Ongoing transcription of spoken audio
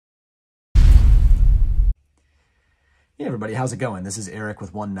Hey everybody, how's it going? This is Eric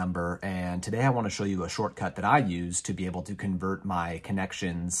with One Number, and today I want to show you a shortcut that I use to be able to convert my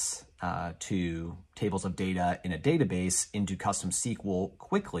connections to tables of data in a database into custom SQL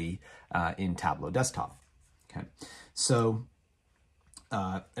quickly in Tableau Desktop. Okay, so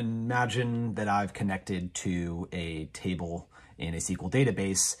imagine that I've connected to a table in a SQL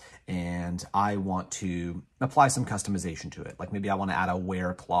database and I want to apply some customization to it. Like maybe I want to add a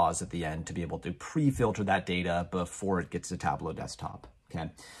where clause at the end to be able to pre-filter that data before it gets to Tableau Desktop. Okay,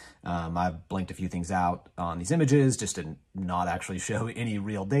 I've blanked a few things out on these images just to not actually show any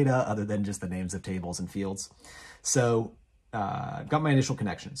real data other than just the names of tables and fields. So I've got my initial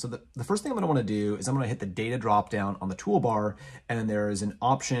connection. So the first thing I'm going to want to do is I'm going to hit the data dropdown on the toolbar, and then there is an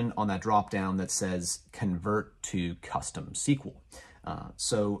option on that dropdown that says convert to custom SQL.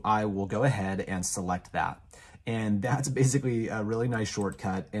 So I will go ahead and select that. And that's basically a really nice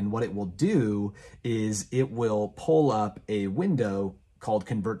shortcut. And what it will do is it will pull up a window called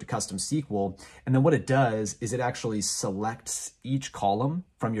Convert to Custom SQL. And then what it does is it actually selects each column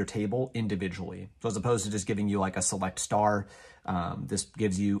from your table individually. So as opposed to just giving you like a select star, this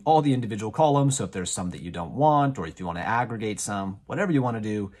gives you all the individual columns. So if there's some that you don't want, or if you want to aggregate some, whatever you want to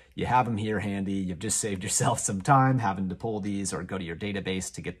do, you have them here handy. You've just saved yourself some time having to pull these or go to your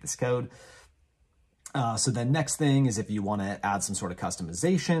database to get this code. So the next thing is if you want to add some sort of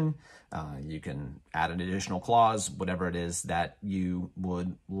customization, you can add an additional clause, whatever it is that you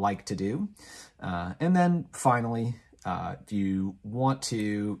would like to do. And then finally, if you want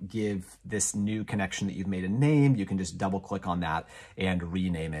to give this new connection that you've made a name, you can just double click on that and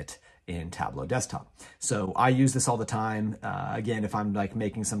rename it in Tableau Desktop. So I use this all the time. Again, if I'm like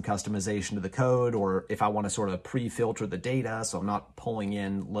making some customization to the code, or if I want to sort of pre-filter the data, so I'm not pulling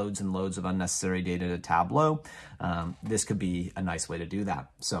in loads and loads of unnecessary data to Tableau, this could be a nice way to do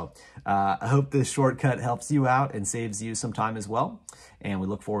that. So I hope this shortcut helps you out and saves you some time as well. And we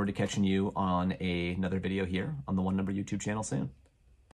look forward to catching you on another video here on the One Number YouTube channel soon.